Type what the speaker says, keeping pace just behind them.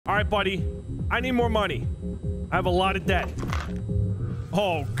right, buddy. I need more money. I have a lot of debt.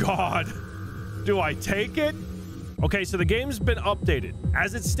 Oh, God. Do I take it? Okay, so the game's been updated.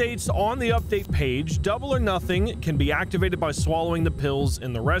 As it states on the update page, Double or Nothing can be activated by swallowing the pills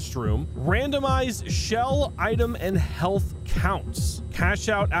in the restroom. Randomized shell, item, and health counts. Cash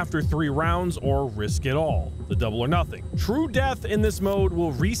out after 3 rounds or risk it all. The Double or Nothing. True death in this mode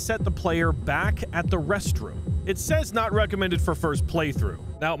will reset the player back at the restroom. It says not recommended for first playthrough.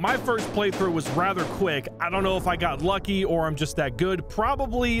 Now, my first playthrough was rather quick. I don't know if I got lucky or I'm just that good.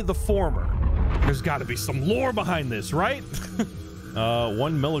 Probably the former. There's got to be some lore behind this, right?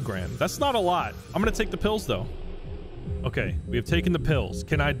 1 milligram. That's not a lot. I'm going to take the pills, though. Okay, we have taken the pills.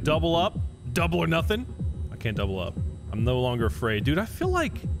 Can I double up? Double or nothing? I can't double up. I'm no longer afraid. Dude, I feel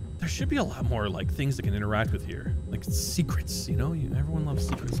like there should be a lot more, like, things that can interact with here. Like, secrets, you know? Everyone loves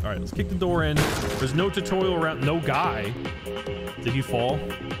secrets. All right, let's kick the door in. There's no tutorial around. No guy. Did he fall?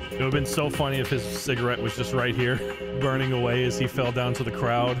 It would have been so funny if his cigarette was just right here, burning away as he fell down to the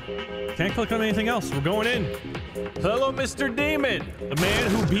crowd. Can't click on anything else. We're going in. Hello, Mr. Demon, the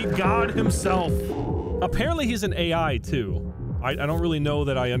man who beat God himself. Apparently, he's an AI, too. I don't really know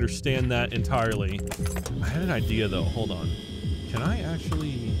that I understand that entirely. I had an idea, though. Hold on. Can I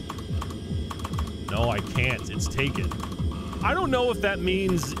actually... No, I can't. It's taken. I don't know if that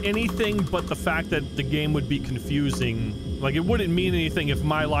means anything but the fact that the game would be confusing. Like, it wouldn't mean anything if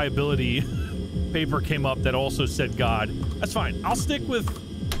my liability paper came up that also said God. That's fine. I'll stick with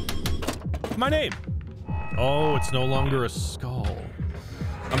my name. Oh, it's no longer a skull.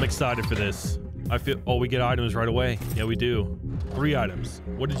 I'm excited for this. I feel... Oh, we get items right away. Yeah, we do. 3 items.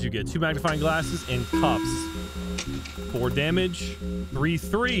 What did you get? 2 magnifying glasses and cuffs. 4 damage.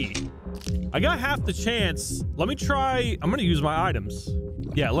 3. I got half the chance. Let me try... I'm gonna use my items.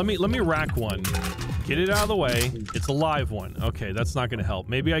 Yeah, let me rack one. Get it out of the way. It's a live one. Okay, that's not gonna help.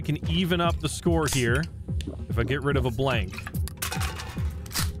 Maybe I can even up the score here if I get rid of a blank.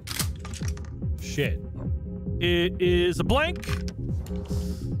 Shit. It is a blank.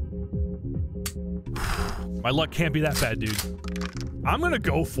 My luck can't be that bad, dude. I'm gonna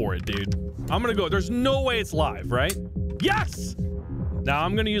go for it, dude. I'm gonna go. There's no way it's live, right? Yes! Now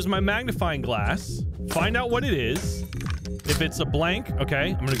I'm gonna use my magnifying glass, find out what it is. If it's a blank,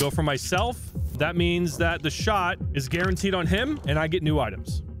 okay, I'm gonna go for myself. That means that the shot is guaranteed on him, and I get new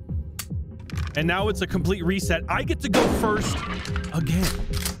items. And now it's a complete reset. I get to go first again.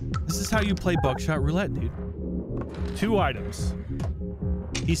 This is how you play Buckshot Roulette, dude. 2 items.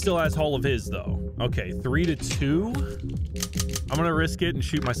 He still has all of his, though. Okay, 3-2. I'm gonna risk it and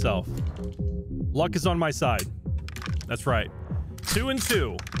shoot myself. Luck is on my side. That's right. 2 and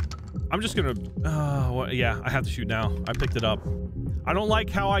 2. I'm just gonna... well, yeah, I have to shoot now. I picked it up. I don't like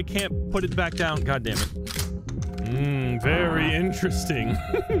how I can't put it back down. God damn it. Very interesting.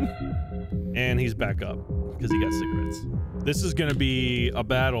 And he's back up because he got cigarettes. This is gonna be a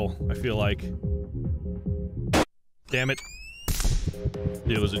battle, I feel like. Damn it.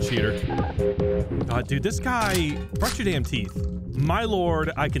 Dude was a cheater. God, dude, this guy... Brush your damn teeth. My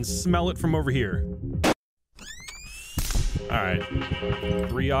lord, I can smell it from over here. Alright.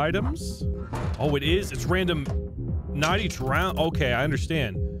 3 items. Oh, it is? It's random. Not each round. Okay, I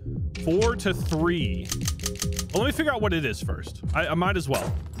understand. 4-3. Well, let me figure out what it is first. I might as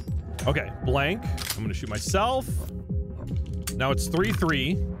well. Okay, blank. I'm gonna shoot myself. Now it's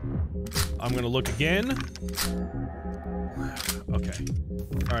 3-3. I'm gonna look again. Okay.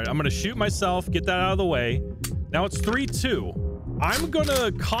 All right, I'm gonna shoot myself, get that out of the way. Now it's 3-2. I'm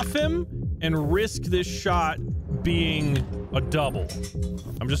gonna cuff him and risk this shot being a double.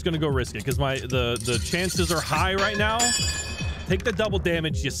 I'm just gonna go risk it because the chances are high right now. Take the double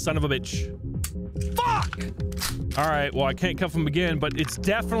damage, you son of a bitch. Fuck! All right, well, I can't cuff him again, but it's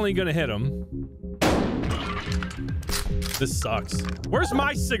definitely gonna hit him. This sucks. Where's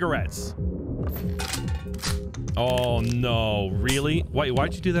my cigarettes? Oh, no. Really? Wait,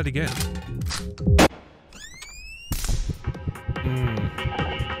 why'd you do that again?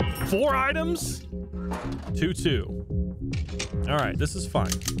 4 items? 2-2. All right, this is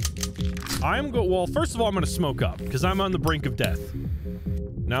fine. Well, first of all, I'm going to smoke up because I'm on the brink of death.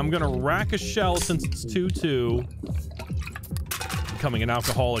 Now I'm going to rack a shell since it's 2-2. Becoming an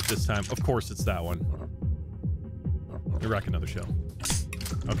alcoholic this time. Of course it's that one. Let me rack another shell.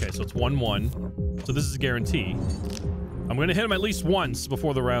 Okay, so it's 1-1. So this is a guarantee. I'm going to hit him at least once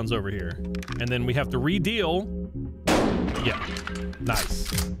before the round's over here. And then we have to re-deal. Yeah. Nice.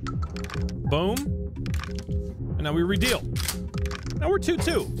 Boom. And now we re-deal. Now we're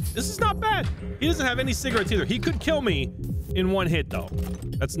 2-2. This is not bad. He doesn't have any cigarettes either. He could kill me in 1 hit, though.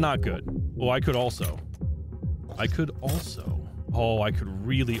 That's not good. Well, I could also. Oh, I could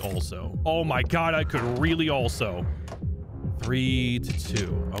really also. Oh my God, I could really also. 3 to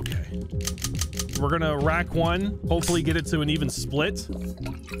 2. Okay. We're gonna rack one. Hopefully get it to an even split.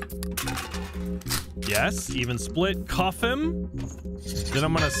 Yes, even split. Cuff him. Then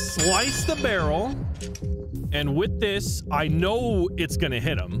I'm gonna slice the barrel. And with this, I know it's gonna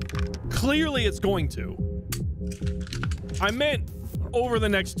hit him. Clearly it's going to. I meant over the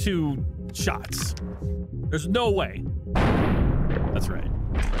next 2 shots. There's no way. That's right.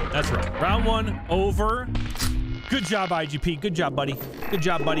 That's right. Round 1 over. Good job, IGP. Good job, buddy. Good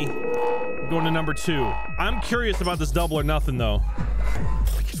job, buddy. Going to number 2. I'm curious about this double or nothing, though.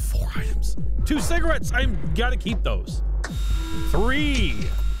 I get 4 items. 2 cigarettes. I gotta keep those. 3.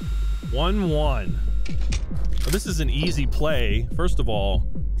 1-1. Oh, this is an easy play. First of all,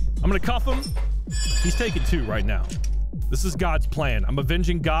 I'm gonna cuff him. He's taking 2 right now. This is God's plan. I'm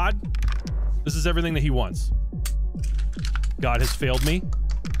avenging God. This is everything that he wants. God has failed me.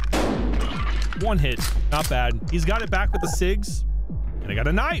 1 hit. Not bad. He's got it back with the cigs. And I got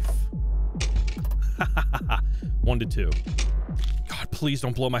a knife. 1 to 2. God, please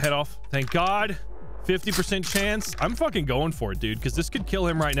don't blow my head off. Thank God. 50% chance. I'm fucking going for it, dude, because this could kill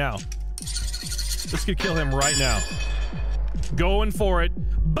him right now. This could kill him right now. Going for it.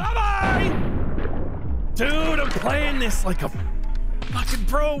 Bye-bye! Dude, I'm playing this like a fucking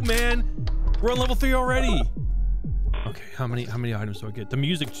pro, man. We're on level 3 already. Okay, how many items do I get? The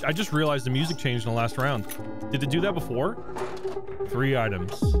music, I just realized the music changed in the last round. Did it do that before? 3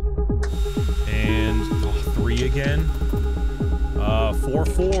 items. And 3 again.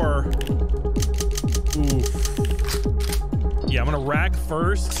 4. Oof. Yeah, I'm gonna rack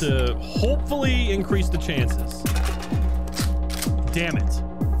first to hopefully increase the chances. Damn it.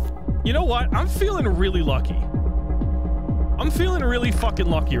 You know what? I'm feeling really lucky. I'm feeling really fucking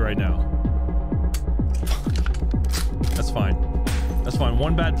lucky right now. That's fine. That's fine.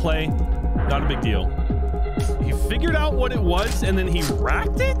 1 bad play. Not a big deal. He figured out what it was and then he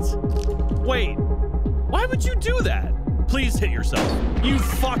racked it? Wait. Why would you do that? Please hit yourself. You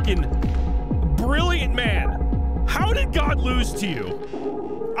fucking brilliant man. How did God lose to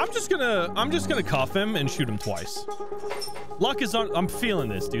you? I'm just gonna cuff him and shoot him twice. Luck is on. I'm feeling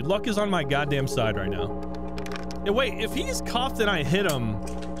this, dude. Luck is on my goddamn side right now. Yeah, wait, if he's cuffed and I hit him,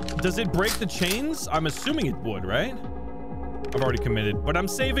 does it break the chains? I'm assuming it would, right? I've already committed, but I'm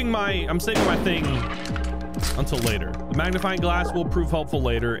saving my thing until later. The magnifying glass will prove helpful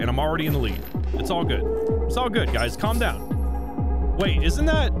later, and I'm already in the lead. It's all good. It's all good, guys. Calm down. Wait, isn't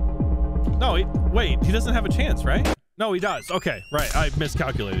that? No, wait, he doesn't have a chance, right? No, he does. Okay, right. I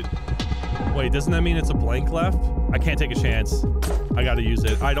miscalculated. Wait, doesn't that mean it's a blank left? I can't take a chance. I gotta use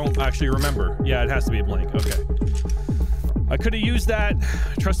it. I don't actually remember. Yeah, it has to be a blank. Okay. I could have used that.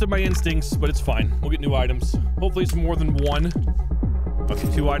 Trusted my instincts, but it's fine. We'll get new items. Hopefully it's more than 1.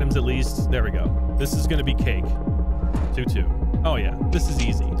 Okay, 2 items at least. There we go. This is gonna be cake. 2-2. Oh yeah, this is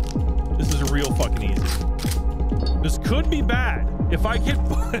easy. This is real fucking easy. This could be bad. If I get,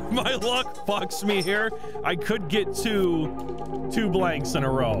 if my luck fucks me here, I could get two blanks in a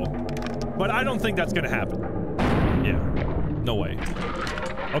row. But I don't think that's gonna happen. Yeah, no way.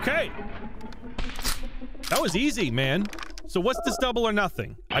 Okay. That was easy, man. So what's this double or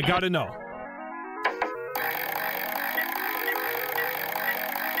nothing? I gotta know.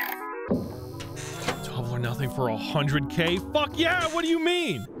 Double or nothing for 100K? Fuck yeah, what do you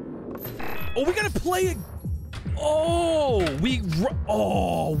mean? Oh, we gotta play it. Oh,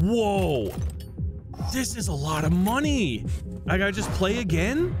 oh, whoa. This is a lot of money. I gotta just play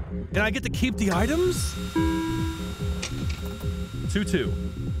again? And I get to keep the items? 2-2.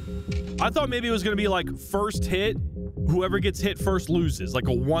 I thought maybe it was gonna be like first hit, whoever gets hit first loses, like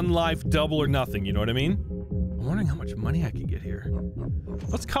a 1 life double or nothing, you know what I mean? I'm wondering how much money I can get here.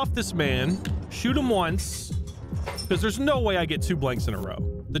 Let's cuff this man, shoot him once, because there's no way I get 2 blanks in a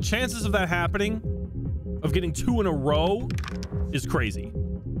row. The chances of that happening, of getting 2 in a row, is crazy.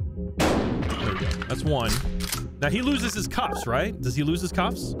 There we go. That's 1. Now he loses his cuffs, right? Does he lose his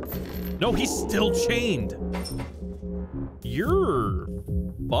cuffs? No, he's still chained. You're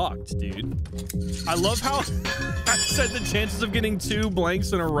fucked, dude. I love how I said the chances of getting 2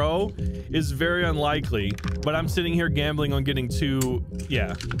 blanks in a row is very unlikely, but I'm sitting here gambling on getting 2.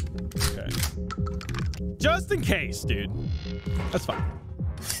 Yeah. Okay. Just in case, dude. That's fine.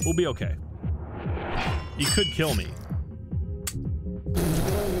 We'll be okay. He could kill me.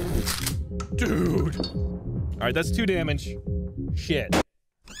 Dude. All right, that's 2 damage. Shit.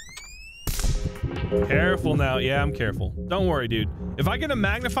 Careful now. Yeah, I'm careful. Don't worry, dude. If I get a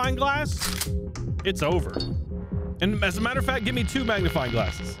magnifying glass, it's over. And as a matter of fact, give me 2 magnifying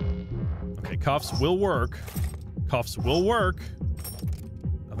glasses. Okay, cuffs will work. Cuffs will work.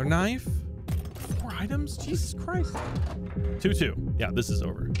 Another knife. 4 items? Jesus Christ. 2-2. Yeah, this is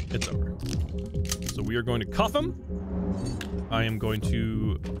over. It's over. So we are going to cuff him. I am going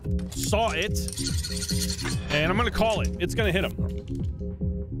to saw it. And I'm going to call it. It's going to hit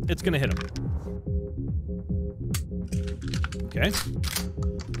him. It's going to hit him. Okay.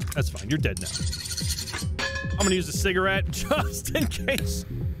 That's fine. You're dead now. I'm going to use a cigarette just in case.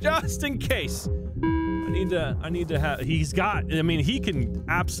 Just in case. I need to have... He's got... I mean, he can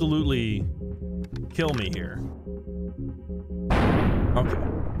absolutely kill me here. Okay.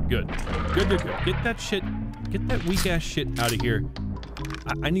 Good. Good. Get that shit... Get that weak-ass shit out of here.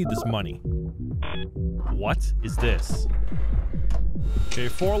 I need this money. What is this? Okay,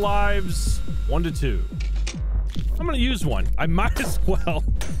 4 lives. 1 to 2. I'm gonna use one. I might as well.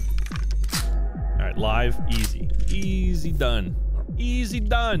 All right, live. Easy. Easy done. Easy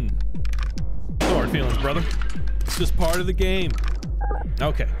done. No hard feelings, brother. It's just part of the game.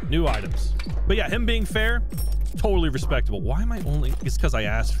 Okay, new items. But yeah, him being fair, totally respectable. Why am I only... It's because I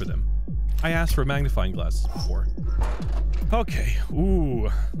asked for them. I asked for magnifying glasses before. Okay. Ooh,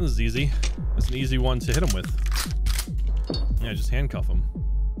 this is easy. That's an easy one to hit him with. Yeah, just handcuff him.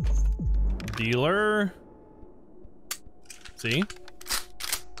 Dealer. See?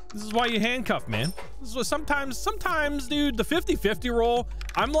 This is why you handcuff, man. This is what sometimes, dude, the 50-50 roll,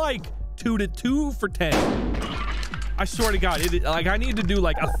 I'm like 2 to 2 for 10. I swear to God, like I need to do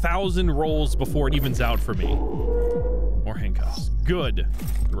like 1,000 rolls before it evens out for me. More handcuffs. Good.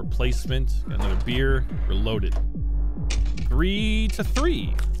 The replacement. Got another beer. Reloaded. 3 to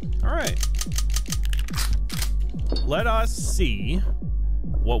 3. All right. Let us see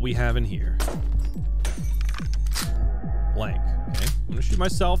what we have in here. Blank. Okay. I'm gonna shoot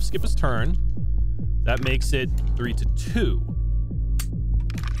myself. Skip his turn. That makes it 3 to 2.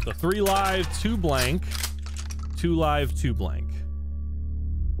 So 3 live, 2 blank. 2 live, 2 blank.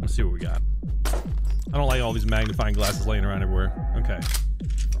 Let's see what we got. I don't like all these magnifying glasses laying around everywhere. Okay.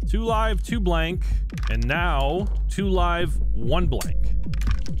 2 live, 2 blank. And now 2 live, 1 blank.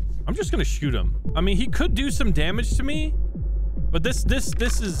 I'm just gonna shoot him. I mean, he could do some damage to me, but this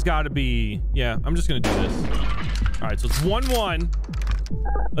has got to be... Yeah, I'm just gonna do this. All right, so it's 1-1.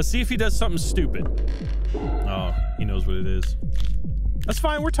 Let's see if he does something stupid. Oh, he knows what it is. That's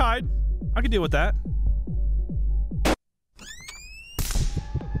fine. We're tied. I can deal with that.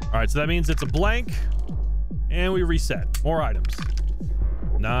 All right, so that means it's a blank, and we reset. More items.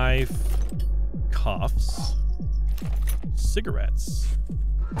 Knife, cuffs, cigarettes.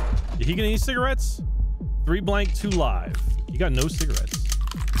 Did he get any cigarettes? 3 blank, 2 live. He got no cigarettes.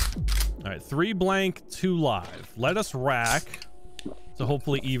 All right, 3 blank, 2 live. Let us rack to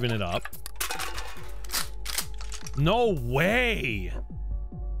hopefully even it up. No way.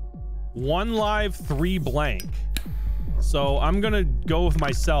 1 live, 3 blank. So I'm gonna go with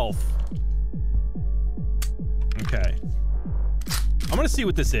myself. Okay. I'm gonna see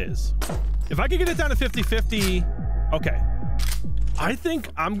what this is. If I can get it down to 50-50, okay. I think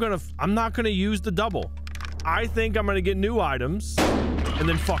I'm not gonna use the double. I think I'm gonna get new items and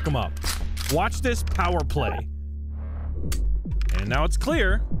then fuck them up. Watch this power play. And now it's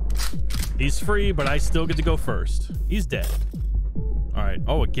clear. He's free, but I still get to go first. He's dead. All right.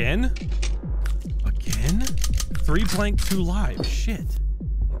 Oh, again? Again? 3 blank, 2 live. Shit.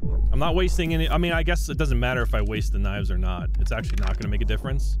 I'm not wasting any... I mean, I guess it doesn't matter if I waste the knives or not. It's actually not going to make a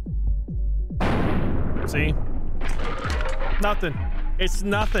difference. See? Nothing. It's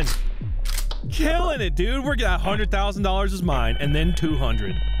nothing. Killing it, dude. We're getting $100,000 is mine, and then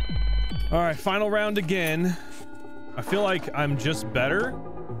 200. All right, final round again. I feel like I'm just better,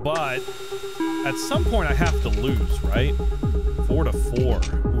 but at some point I have to lose, right? 4 to 4. Oof.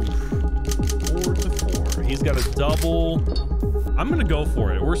 4 to 4. He's got a double. I'm gonna go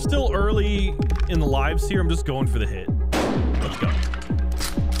for it. We're still early in the lives here. I'm just going for the hit. Let's go.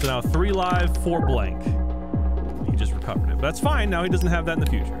 So now 3 live, 4 blank. He just recovered it. But that's fine. Now he doesn't have that in the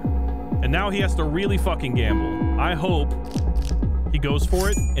future. And now he has to really fucking gamble. I hope he goes for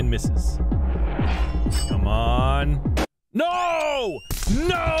it and misses. Come on. No!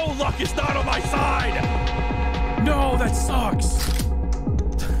 No! Luck is not on my side! No, that sucks.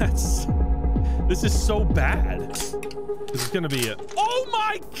 This is so bad. This is gonna be it. Oh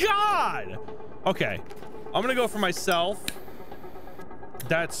my God! Okay. I'm gonna go for myself.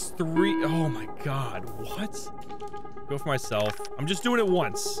 That's 3. Oh my God. What? Go for myself. I'm just doing it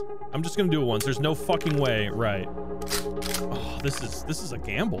once. I'm just gonna do it once. There's no fucking way. Right. Oh, this is a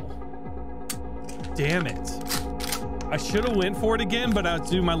gamble. Damn it. I should have went for it again, but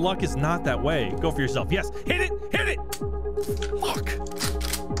dude, my luck is not that way. Go for yourself. Yes. Hit it. Hit it. Fuck.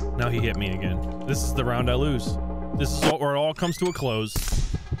 Now he hit me again. This is the round I lose. This is where it all comes to a close.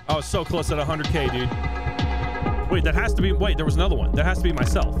 I was so close at 100K, dude. Wait, that has to be... Wait, there was another one. That has to be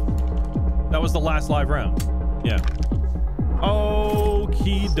myself. That was the last live round. Yeah.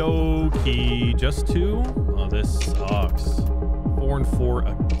 Okie dokie. Just 2? Oh, this sucks. 4 and 4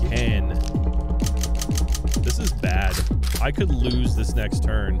 again. This is bad. I could lose this next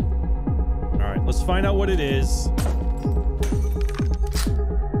turn. All right, let's find out what it is.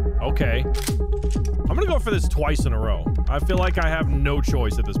 Okay. I'm gonna go for this twice in a row. I feel like I have no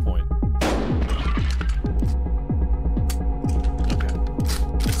choice at this point. Okay.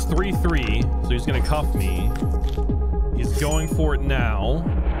 It's 3-3, so he's gonna cuff me. He's going for it now.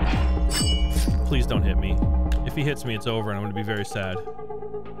 Please don't hit me. If he hits me, it's over, and I'm gonna be very sad.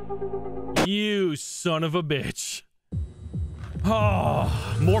 You son of a bitch.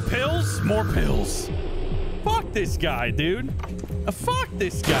 Oh, more pills? More pills. Fuck this guy, dude. Fuck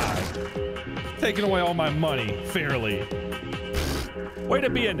this guy. Taking away all my money fairly. Way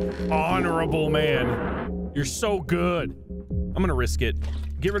to be an honorable man. You're so good. I'm gonna risk it.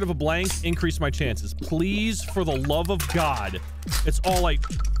 Get rid of a blank, increase my chances. Please, for the love of God. It's all I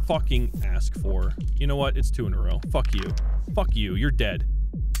fucking ask for. You know what? It's 2 in a row. Fuck you. Fuck you. You're dead.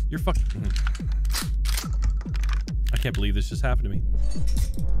 You're fucking... I can't believe this just happened to me.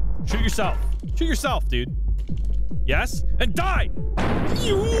 Shoot yourself. Shoot yourself, dude. Yes? And die!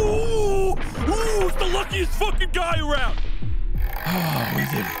 Ooh, it's the luckiest fucking guy around! Oh, we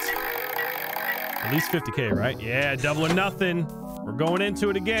did it. At least 50K, right? Yeah, double or nothing. We're going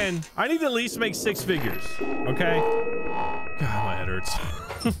into it again. I need to at least make 6 figures, okay? God, my head hurts.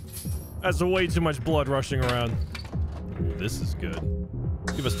 That's way too much blood rushing around. Ooh, this is good.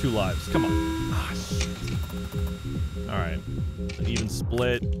 Give us 2 lives. Come on. Ah, shit. All right. Even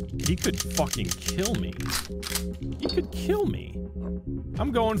split. He could fucking kill me. He could kill me.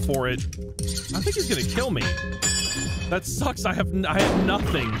 I'm going for it. I think he's gonna kill me. That sucks. I have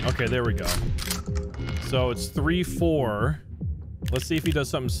nothing. Okay, there we go. So it's 3-4. Let's see if he does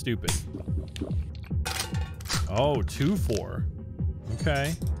something stupid. Oh, 2-4.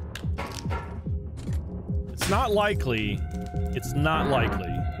 Okay. It's not likely. It's not likely.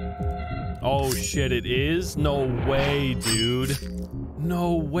 Oh shit, it is? No way, dude.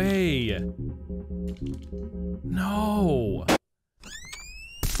 No way. No.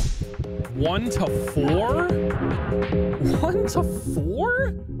 1 to 4? 1 to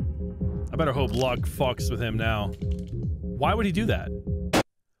 4? I better hope luck fucks with him now. Why would he do that?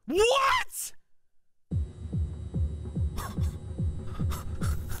 What?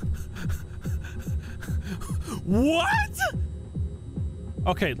 What?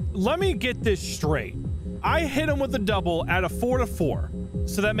 Okay, let me get this straight. I hit him with a double at a 4 to 4.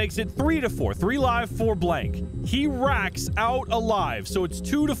 So that makes it 3 to 4. 3 live, 4 blank. He racks out alive, so it's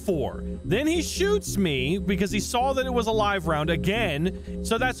 2 to 4. Then he shoots me because he saw that it was a live round again.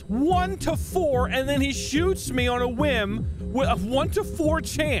 So that's 1 to 4, and then he shoots me on a whim with a 1 to 4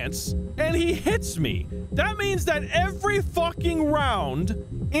 chance, and he hits me. That means that every fucking round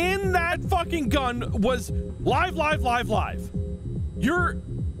in that fucking gun was live, live, live, live. You're...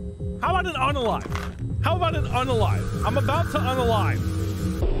 How about an unalive? How about an unalive? I'm about to unalive.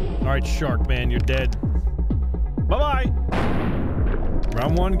 All right, Shark Man, you're dead. Bye-bye.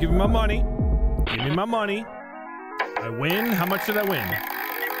 Round 1, give me my money. Give me my money. I win. How much did I win?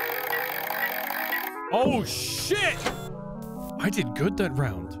 Oh, shit! I did good that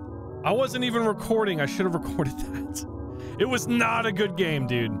round. I wasn't even recording. I should have recorded that. It was not a good game,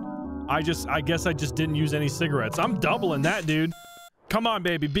 dude. I guess I just didn't use any cigarettes. I'm doubling that, dude. Come on,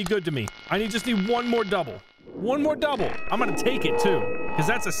 baby. Be good to me. I just need 1 more double. 1 more double. I'm gonna take it, too. Because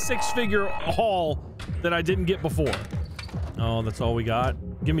that's a 6-figure haul that I didn't get before. Oh, that's all we got?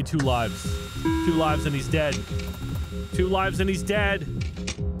 Give me 2 lives. 2 lives and he's dead. 2 lives and he's dead.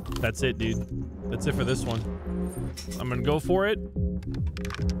 That's it, dude. That's it for this one. I'm gonna go for it.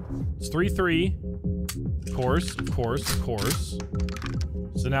 It's 3-3. Of course, of course, of course.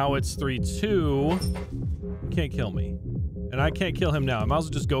 So now it's 3-2. You can't kill me. And I can't kill him now. I might as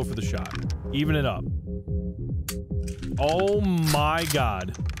well just go for the shot. Even it up. Oh my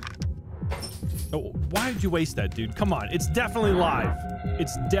god. Oh, why did you waste that, dude? Come on. It's definitely live.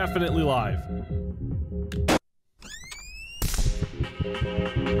 It's definitely live.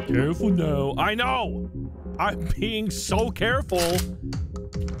 Careful now. I know! I'm being so careful.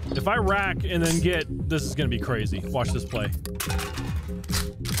 If I rack and then get... This is gonna be crazy. Watch this play.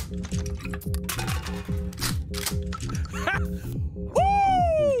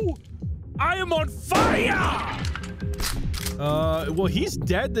 Woo! I am on fire! Well, he's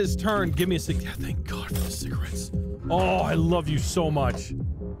dead this turn. Give me a cig. Yeah, thank God for the cigarettes. Oh, I love you so much.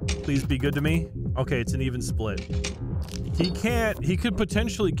 Please be good to me. Okay, it's an even split. He could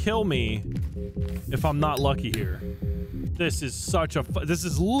potentially kill me if I'm not lucky here. This is such a, this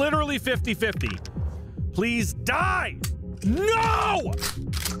is literally 50-50. Please die! No!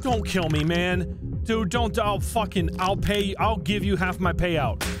 Don't kill me, man. Dude, don't, I'll give you half my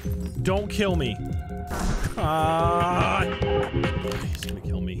payout. Don't kill me. He's gonna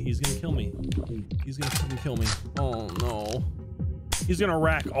kill me. He's gonna kill me. He's gonna fucking kill me. Oh, no. He's gonna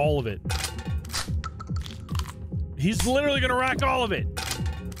rack all of it. He's literally gonna rack all of it.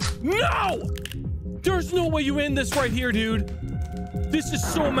 No! There's no way you end this right here, dude. This is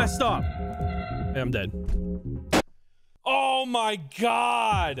so messed up. Hey, I'm dead. Oh my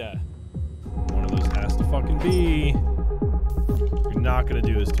god. One of those has to fucking be. You're not gonna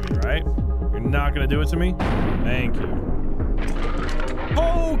do this to me, right? You're not gonna do it to me? Thank you.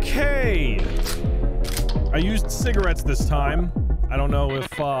 Okay. I used cigarettes this time. I don't know if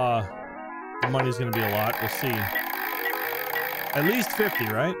the money's gonna be a lot. We'll see. At least 50,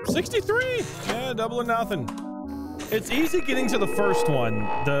 right? 63! Yeah, double or nothing. It's easy getting to the first one.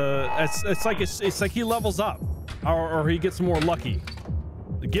 It's like he levels up. Or he gets more lucky.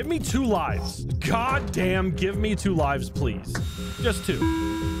 Give me 2 lives. God damn, give me 2 lives, please. Just 2.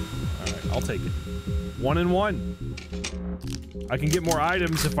 Alright, I'll take it. 1 and 1. I can get more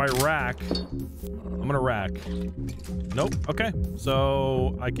items if I rack. I'm gonna rack. Nope. Okay.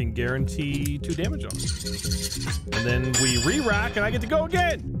 So I can guarantee 2 damage on it. And then we re-rack and I get to go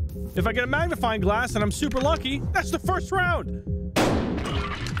again. If I get a magnifying glass and I'm super lucky, that's the first round.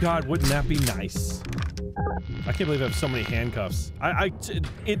 God, wouldn't that be nice? I can't believe I have so many handcuffs. I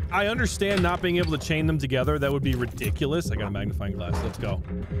understand not being able to chain them together. That would be ridiculous. I got a magnifying glass. Let's go.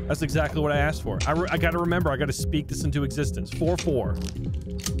 That's exactly what I asked for. I got to remember. I got to speak this into existence.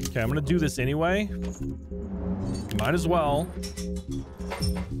 4-4. Okay, I'm going to do this anyway. Might as well.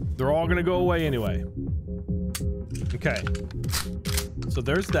 They're all going to go away anyway. Okay. So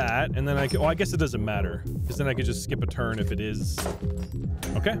there's that. And then I can... Well, I guess it doesn't matter. Because then I could just skip a turn if it is...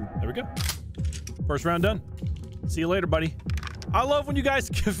 Okay, there we go. First round done. See you later, buddy. I love when you guys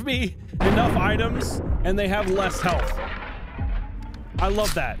give me enough items and they have less health. I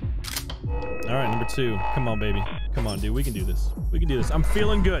love that. All right, number 2. Come on, baby. Come on, dude. We can do this. We can do this. I'm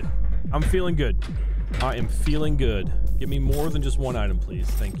feeling good. I'm feeling good. I am feeling good. Give me more than just 1 item, please.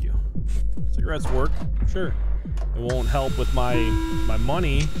 Thank you. Cigarettes work. Sure. It won't help with my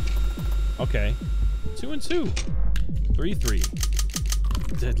money. Okay. 2 and 2. 3-3.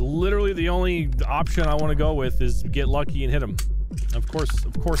 Literally the only option I want to go with is get lucky and hit him. Of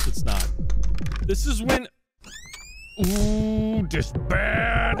course it's not. This is when... Ooh, this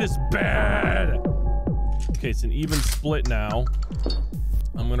bad, this bad. Okay, it's an even split now.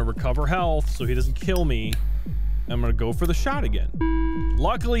 I'm gonna recover health so he doesn't kill me. I'm gonna go for the shot again.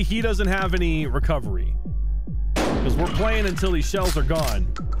 Luckily, he doesn't have any recovery. Because we're playing until these shells are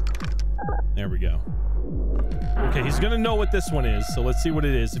gone. There we go. Okay, he's gonna know what this one is, so let's see what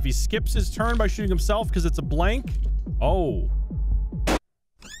it is. If he skips his turn by shooting himself because it's a blank... Oh.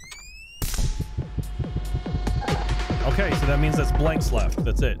 Okay, so that means that's blanks left.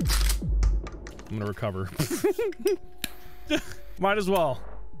 That's it. I'm gonna recover. Might as well.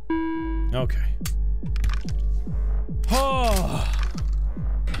 Okay. Oh.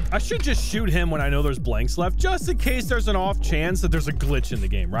 I should just shoot him when I know there's blanks left, just in case there's an off chance that there's a glitch in the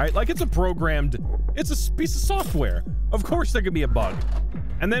game, right? Like, it's a programmed... It's a piece of software. Of course there could be a bug.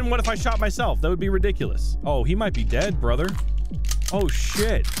 And then what if I shot myself? That would be ridiculous. Oh, he might be dead, brother. Oh,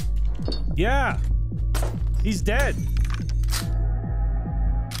 shit. Yeah. He's dead.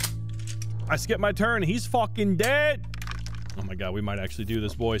 I skipped my turn. He's fucking dead. Oh my god, we might actually do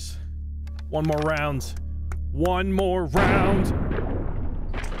this, boys. 1 more round. 1 more round.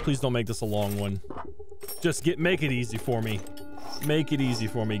 Please don't make this a long one. Just make it easy for me. Make it easy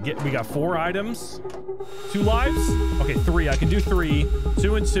for me. We got 4 items. 2 lives? Okay, 3. I can do 3.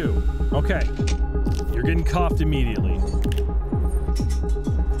 2 and 2. Okay. You're getting cuffed immediately.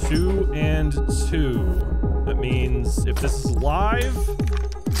 2 and 2. That means if this is live,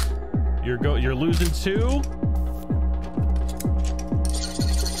 you're losing 2.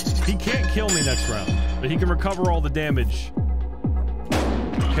 He can't kill me next round, but he can recover all the damage.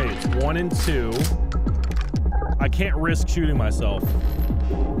 Okay, it's 1 and 2. I can't risk shooting myself.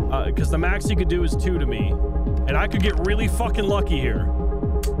 Because the max he could do is 2 to me. And I could get really fucking lucky here.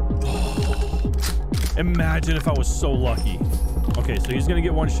 Oh, imagine if I was so lucky. Okay, so he's gonna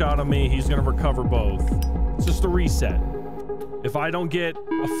get 1 shot on me. He's gonna recover both. It's just a reset. If I don't get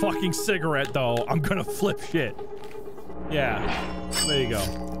a fucking cigarette, though, I'm gonna flip shit. Yeah, there you go.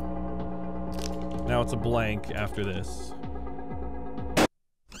 Now it's a blank after this.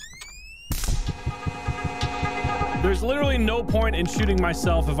 There's literally no point in shooting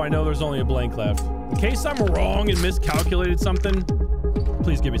myself if I know there's only a blank left. In case I'm wrong and miscalculated something,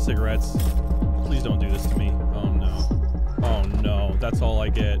 please give me cigarettes. Please don't do this to me. Oh no. Oh no, that's all I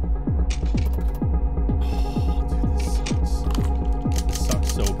get. Oh, dude, this sucks. This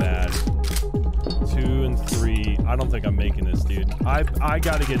sucks so bad. 2 and 3. I don't think I'm making this, dude. I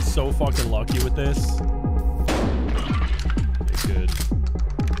gotta get so fucking lucky with this. Okay, good.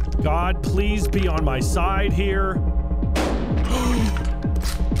 God, please be on my side here. Holy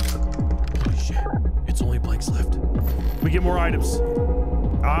shit. It's only blanks left. We get more items.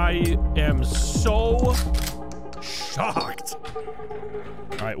 I am so shocked.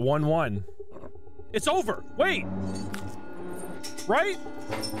 All right, 1-1. It's over. Wait. Right?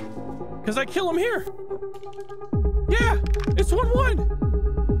 Because I kill him here. Yeah, it's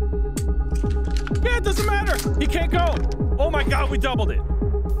 1-1. Yeah, it doesn't matter. He can't go. Oh my God, we doubled it.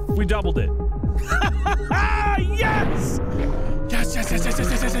 We doubled it. Yes! Yes, yes, yes, yes, yes,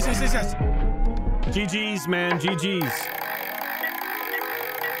 yes, yes, yes, yes, yes. GG's, man, GG's.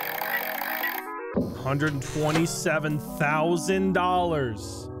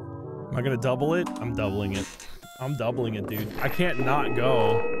 $127,000. Am I gonna double it? I'm doubling it. I'm doubling it, dude. I can't not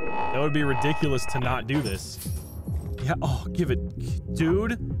go. That would be ridiculous to not do this. Yeah, oh, give it.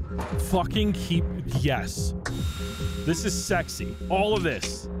 Dude, fucking keep, yes. This is sexy. All of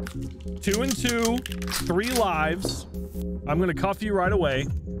this. 2 and 2, 3 lives. I'm gonna cuff you right away.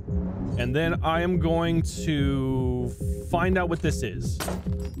 And then I am going to find out what this is.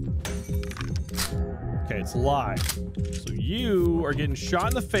 Okay, it's live. So you are getting shot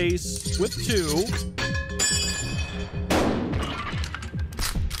in the face with 2.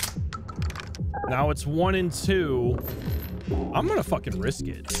 Now it's 1 and 2. I'm gonna fucking risk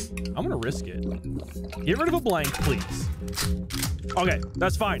it. I'm gonna risk it. Get rid of a blank, please. Okay,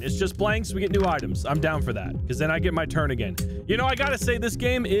 that's fine. It's just blanks. We get new items. I'm down for that, because then I get my turn again. You know, I gotta say, this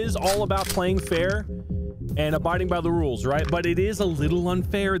game is all about playing fair and abiding by the rules, right? But it is a little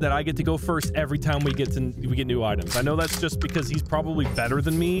unfair that I get to go first every time we get new items. I know that's just because he's probably better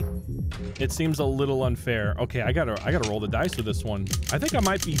than me. It seems a little unfair. Okay, I gotta roll the dice with this one. I think I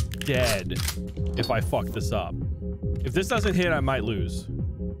might be dead if I fuck this up. If this doesn't hit, I might lose.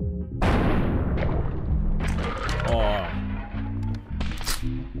 Oh.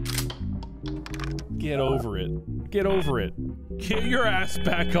 Get over it. Get over it. Get your ass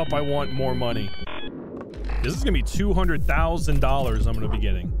back up. I want more money. This is gonna be $200,000 I'm gonna be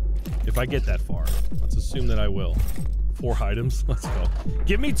getting if I get that far. Let's assume that I will. 4 items. Let's go.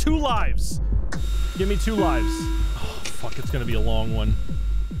 Give me 2 lives. Give me 2 lives. Oh, fuck. It's gonna be a long one.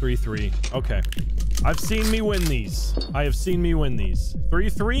 3-3. Okay. I've seen me win these. I have seen me win these.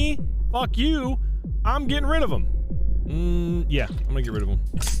 3-3. Fuck you. I'm getting rid of them. Yeah, I'm gonna get rid of them.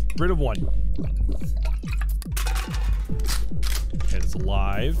 Rid of 1. Okay, it's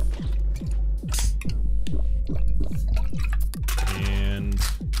live. And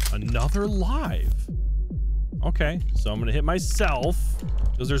another live. Okay, so I'm gonna hit myself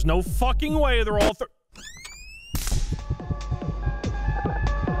because there's no fucking way they're all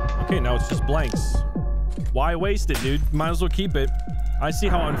okay, now it's just blanks. Why waste it, dude? Might as well keep it. I see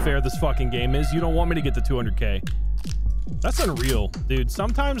how unfair this fucking game is. You don't want me to get the 200K. That's unreal, dude.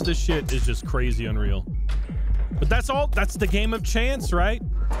 Sometimes this shit is just crazy unreal. But that's all. That's the game of chance, right?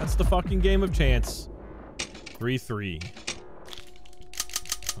 That's the fucking game of chance. 3-3.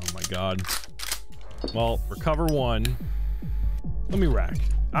 Oh my God. Well, recover 1. Let me rack.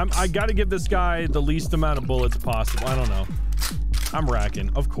 I gotta give this guy the least amount of bullets possible. I don't know. I'm racking,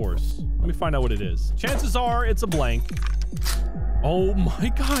 of course. Let me find out what it is. Chances are it's a blank. Oh my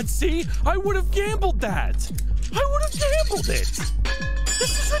God, see? I would have gambled that. I would have gambled it.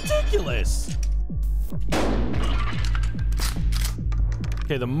 This is ridiculous.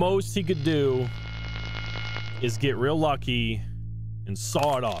 Okay, the most he could do is get real lucky and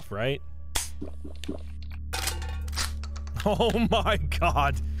saw it off, right? Oh my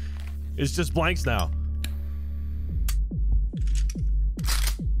God. It's just blanks now.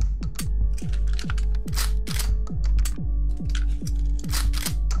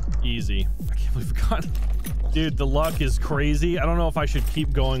 Easy. I can't believe I forgot. Dude, the luck is crazy. I don't know if I should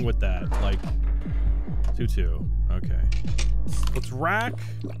keep going with that. Like, 2-2. Okay. Let's rack.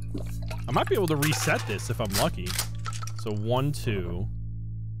 I might be able to reset this if I'm lucky. So 1-2.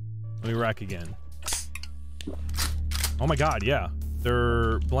 Let me rack again. Oh my God, yeah.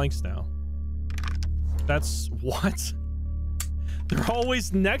 They're blanks now. That's what? They're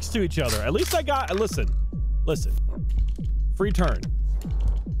always next to each other. At least I got, listen. Free turn.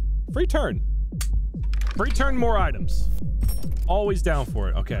 Free turn. Free turn, more items. Always down for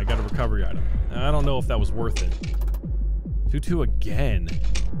it. Okay, I got a recovery item. I don't know if that was worth it. 2-2 again.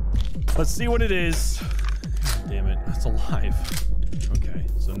 Let's see what it is. Damn it, that's alive. Okay,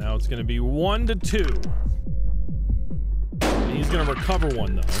 so now it's gonna be 1-2. And he's gonna recover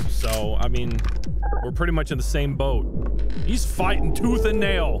one though. So, I mean, we're pretty much in the same boat. He's fighting tooth and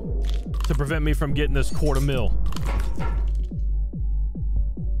nail to prevent me from getting this $250,000.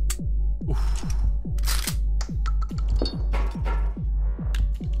 Oof.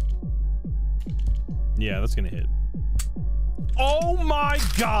 Yeah, that's gonna hit. Oh my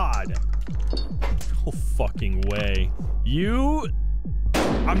god! No fucking way.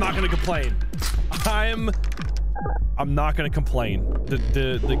 I'm not gonna complain. I'm not gonna complain.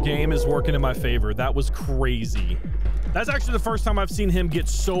 The game is working in my favor. That was crazy. That's actually the first time I've seen him get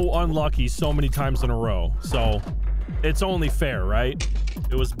so unlucky so many times in a row. So it's only fair, right?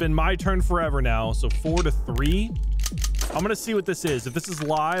 Been my turn forever now. So 4-3. I'm gonna see what this is. If this is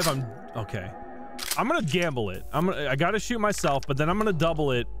live, okay. I'm gonna gamble it. I gotta shoot myself, but then I'm gonna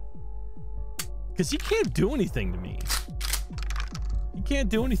double it because he can't do anything to me. He can't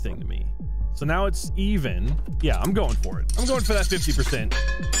do anything to me. So now it's even. Yeah, I'm going for it. I'm going for that 50%.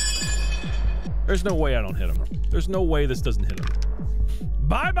 There's no way I don't hit him. There's no way this doesn't hit him.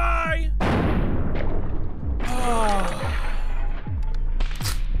 Bye-bye.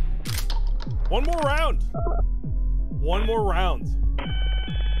 One more round. One more round.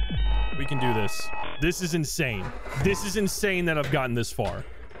 We can do this. This is insane. This is insane that I've gotten this far.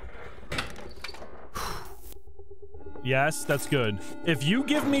 Yes, that's good. If you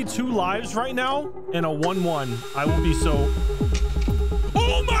give me 2 lives right now and a 1-1, I will be so...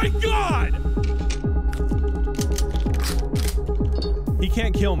 Oh my god! He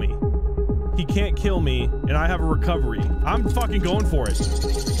can't kill me. He can't kill me, and I have a recovery. I'm fucking going for it.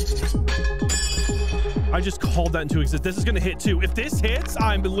 I just called that into existence. This is gonna hit too. If this hits,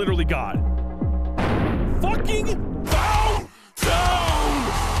 I'm literally God. Fucking bow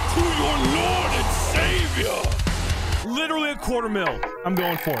down to your Lord and Savior. Literally a $250,000. I'm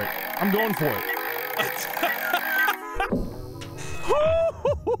going for it. I'm going for it.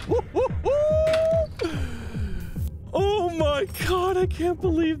 Oh my god, I can't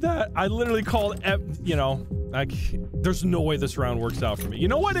believe that. I literally called, you know, there's no way this round works out for me. You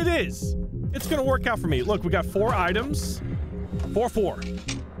know what? It is. It's gonna work out for me. Look, we got 4 items. 4-4.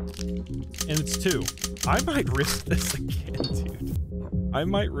 And it's 2. I might risk this again, dude. I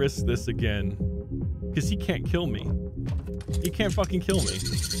might risk this again. Because he can't kill me. He can't fucking kill me.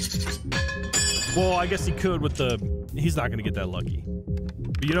 Well, I guess he could with the... He's not gonna get that lucky.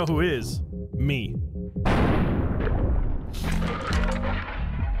 But you know who is? Me.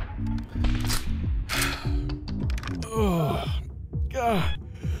 Oh, God.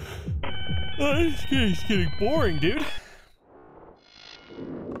 It's getting boring, dude.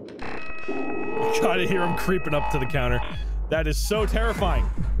 I gotta hear him creeping up to the counter. That is so terrifying.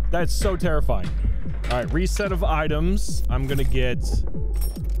 That's so terrifying. All right, reset of items. I'm gonna get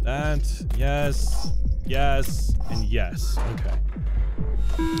that. Yes, yes, and yes. Okay.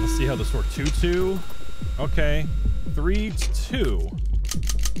 Let's see how this works. 2-2. Okay. 3-2.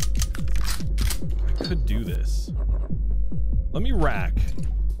 I could do this. Let me rack.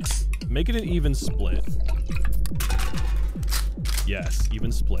 Make it an even split. Yes,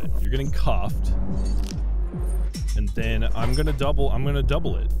 even split. You're getting cuffed. And then I'm gonna double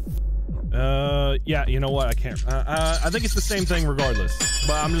it. Yeah, you know what? I can't. I think it's the same thing regardless.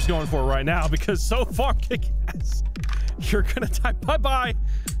 But I'm just going for it right now because so far, kick ass. You're gonna die. Bye-bye.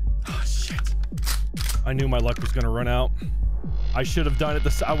 Oh, shit. I knew my luck was gonna run out. I should have done it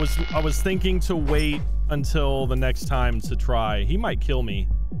this. I was thinking to wait until the next time to try. He might kill me.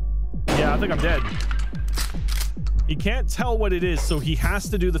 Yeah, I think I'm dead. He can't tell what it is, so he has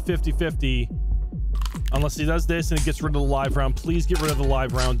to do the 50-50. Unless he does this and it gets rid of the live round. Please get rid of the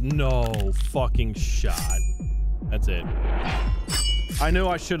live round. No fucking shot. That's it. I know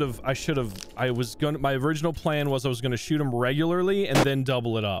I should have. My original plan was I was going to shoot him regularly and then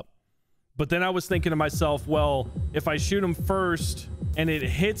double it up. But then I was thinking to myself, well, if I shoot him first and it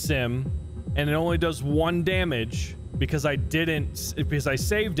hits him and it only does 1 damage because I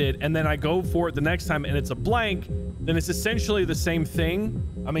saved it, and then I go for it the next time and it's a blank, then it's essentially the same thing.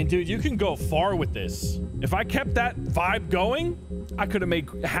 I mean, dude, you can go far with this. If I kept that vibe going, I could have made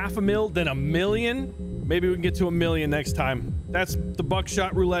 $500,000, then $1 million. Maybe we can get to $1 million next time. That's the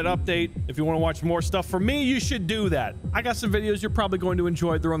Buckshot Roulette update. If you want to watch more stuff from me, you should do that. I got some videos you're probably going to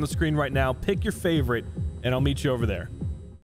enjoy. They're on the screen right now. Pick your favorite, and I'll meet you over there.